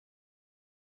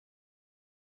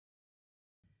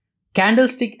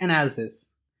Candlestick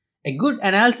analysis, a good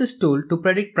analysis tool to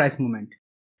predict price movement.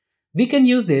 We can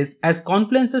use this as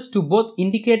confluences to both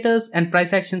indicators and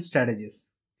price action strategies.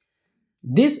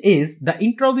 This is the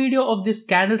intro video of this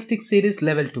candlestick series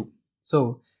level 2.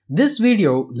 So, this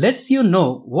video lets you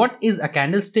know what is a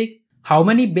candlestick, how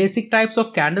many basic types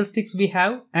of candlesticks we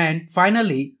have, and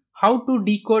finally, how to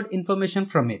decode information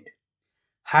from it.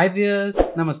 Hi viewers,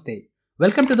 Namaste.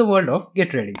 Welcome to the world of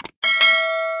GetTrading.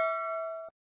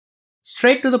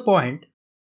 Straight to the point,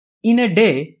 in a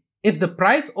day, if the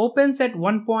price opens at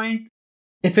one point,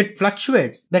 if it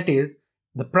fluctuates, that is,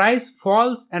 the price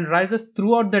falls and rises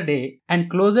throughout the day and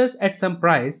closes at some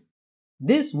price,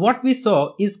 this what we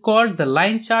saw is called the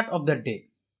line chart of the day.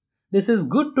 This is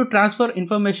good to transfer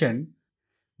information,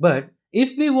 but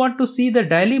if we want to see the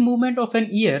daily movement of an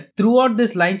year throughout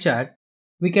this line chart,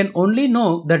 we can only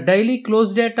know the daily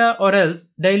close data or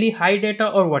else daily high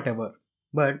data or whatever,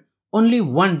 but only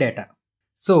one data.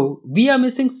 So we are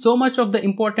missing so much of the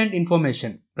important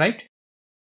information, right?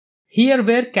 Here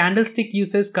where candlestick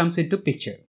usage comes into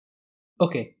picture.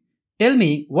 Okay, tell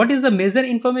me what is the major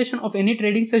information of any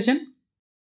trading session?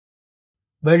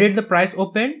 Where did the price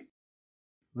open?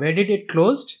 Where did it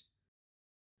closed?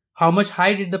 How much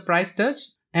high did the price touch?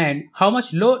 And how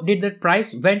much low did that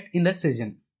price went in that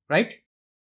session, right?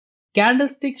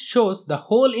 Candlestick shows the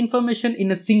whole information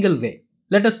in a single way.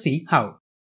 Let us see how.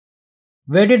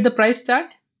 Where did the price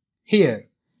start? Here.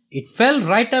 It fell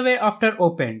right away after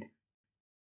opened.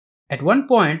 At one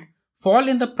point, fall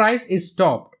in the price is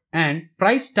stopped and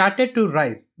price started to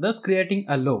rise, thus creating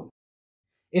a low.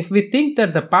 If we think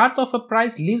that the path of a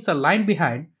price leaves a line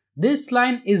behind, this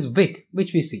line is wick,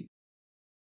 which we see.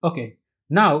 Okay,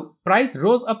 now price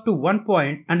rose up to one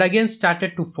point and again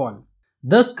started to fall,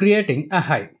 thus creating a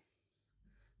high.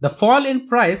 The fall in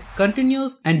price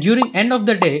continues and during end of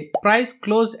the day, price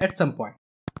closed at some point.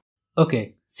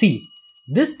 Okay, see,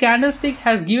 this candlestick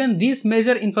has given these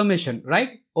major information, right?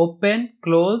 Open,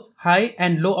 close, high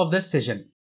and low of that session.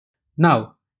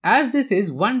 Now, as this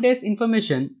is one day's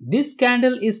information, this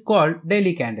candle is called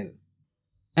daily candle.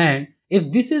 And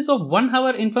if this is of 1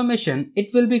 hour information, it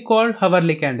will be called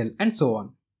hourly candle and so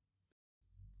on.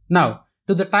 Now,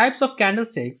 to the types of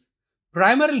candlesticks,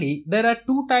 primarily, there are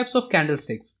two types of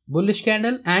candlesticks, bullish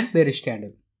candle and bearish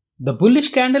candle. The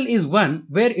bullish candle is one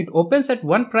where it opens at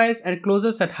one price and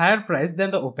closes at higher price than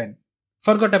the open.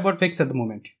 Forgot about wicks at the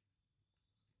moment.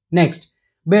 Next,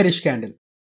 bearish candle.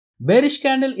 Bearish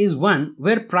candle is one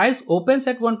where price opens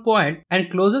at one point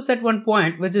and closes at one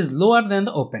point which is lower than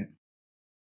the open.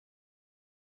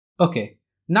 Okay,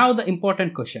 now the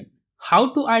important question.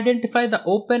 How to identify the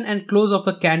open and close of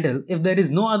a candle if there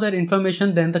is no other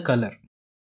information than the color?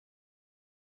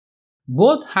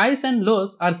 Both highs and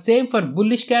lows are same for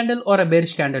bullish candle or a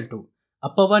bearish candle too.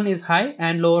 Upper one is high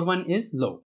and lower one is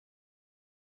low.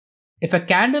 If a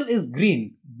candle is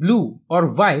green, blue or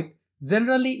white,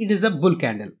 generally it is a bull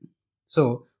candle.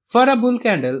 So for a bull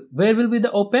candle, where will be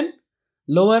the open?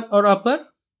 Lower or upper?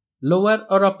 Lower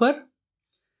or upper?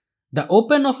 The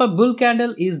open of a bull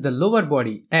candle is the lower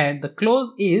body and the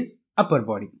close is upper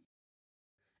body.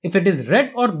 If it is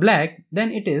red or black,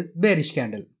 then it is bearish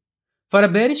candle. For a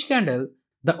bearish candle,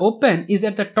 the open is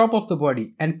at the top of the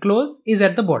body and close is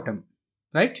at the bottom,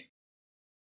 right?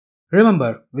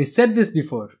 Remember, we said this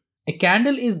before. A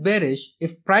candle is bearish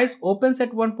if price opens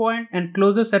at one point and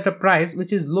closes at a price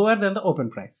which is lower than the open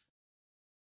price.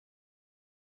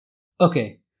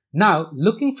 Okay, now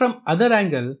looking from other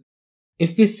angle,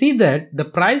 if we see that the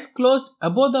price closed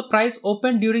above the price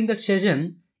opened during that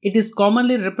session, it is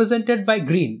commonly represented by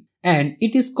green and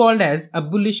it is called as a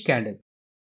bullish candle.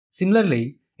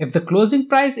 Similarly, if the closing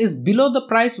price is below the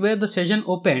price where the session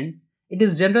opened, it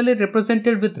is generally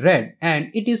represented with red and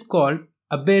it is called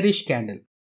a bearish candle.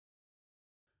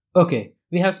 Okay,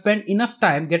 we have spent enough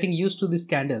time getting used to these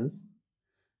candles.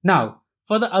 Now,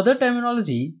 for the other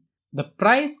terminology, the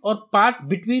price or part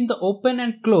between the open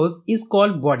and close is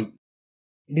called body.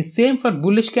 It is same for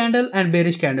bullish candle and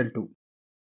bearish candle too.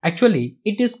 Actually,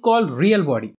 it is called real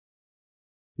body.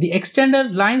 The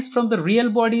extended lines from the real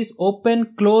body's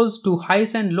open, close to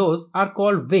highs and lows are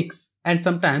called wicks and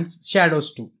sometimes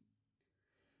shadows too.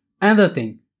 Another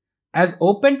thing, as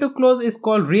open to close is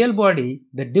called real body,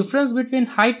 the difference between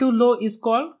high to low is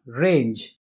called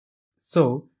range.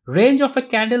 So, range of a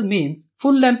candle means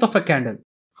full length of a candle,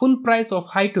 full price of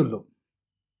high to low.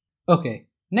 Okay,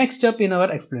 next step in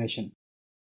our explanation.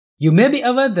 You may be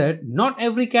aware that not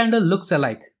every candle looks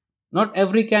alike. Not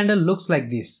every candle looks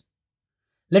like this.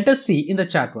 Let us see in the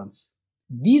chart once.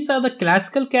 These are the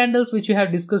classical candles which we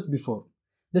have discussed before.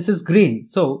 This is green,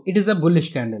 so it is a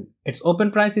bullish candle. Its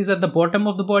open price is at the bottom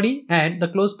of the body and the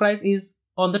close price is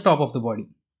on the top of the body.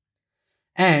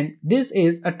 And this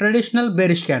is a traditional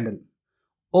bearish candle.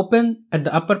 Open at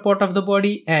the upper part of the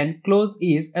body and close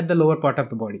is at the lower part of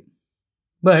the body.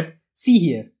 But see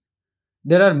here,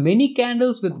 there are many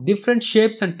candles with different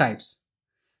shapes and types.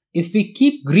 If we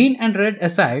keep green and red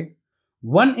aside,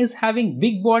 one is having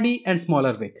big body and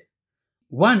smaller wick.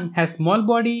 One has small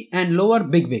body and lower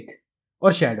big wick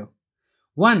or shadow.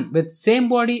 One with same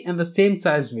body and the same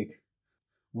sized wick.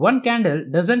 One candle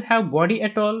doesn't have body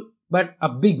at all but a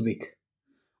big wick.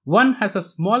 One has a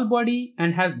small body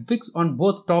and has wicks on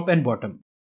both top and bottom.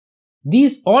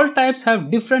 These all types have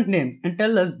different names and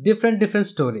tell us different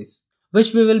stories,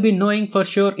 which we will be knowing for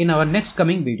sure in our next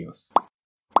coming videos.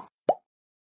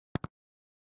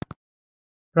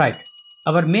 Right.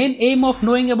 Our main aim of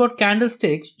knowing about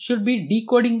candlesticks should be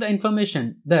decoding the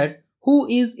information that who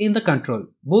is in the control,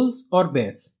 bulls or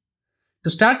bears. To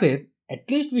start with, at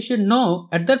least we should know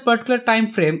at that particular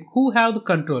time frame who have the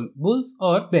control, bulls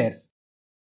or bears,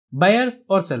 buyers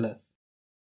or sellers.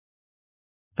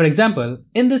 For example,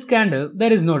 in this candle,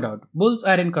 there is no doubt bulls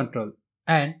are in control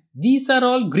and these are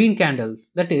all green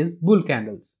candles, that is bull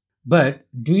candles. But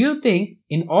do you think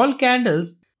in all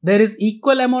candles there is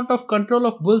equal amount of control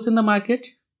of bulls in the market?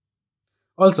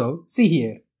 Also, see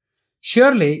here.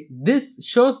 Surely this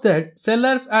shows that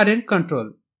sellers are in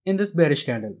control in this bearish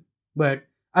candle. But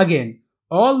again,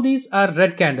 all these are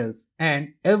red candles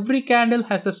and every candle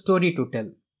has a story to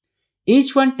tell.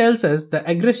 Each one tells us the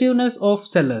aggressiveness of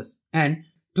sellers, and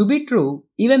to be true,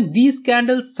 even these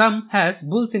candles some has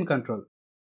bulls in control.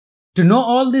 To know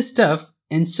all this stuff,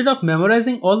 instead of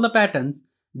memorizing all the patterns,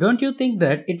 don't you think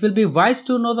that it will be wise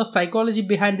to know the psychology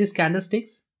behind these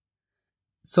candlesticks?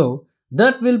 So,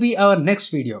 that will be our next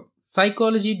video,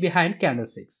 psychology behind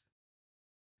candlesticks.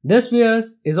 This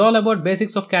viewers is all about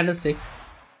basics of candlesticks.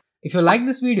 If you like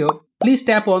this video, please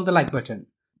tap on the like button.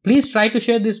 Please try to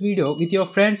share this video with your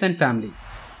friends and family.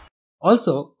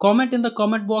 Also, comment in the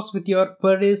comment box with your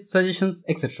queries, suggestions,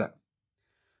 etc.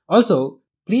 Also,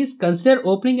 please consider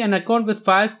opening an account with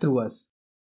Fyers through us.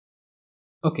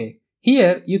 Okay.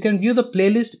 Here, you can view the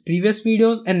playlist, previous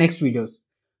videos and next videos.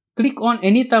 Click on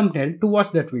any thumbnail to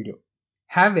watch that video.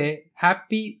 Have a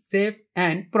happy, safe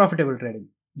and profitable trading.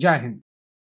 Jai Hind.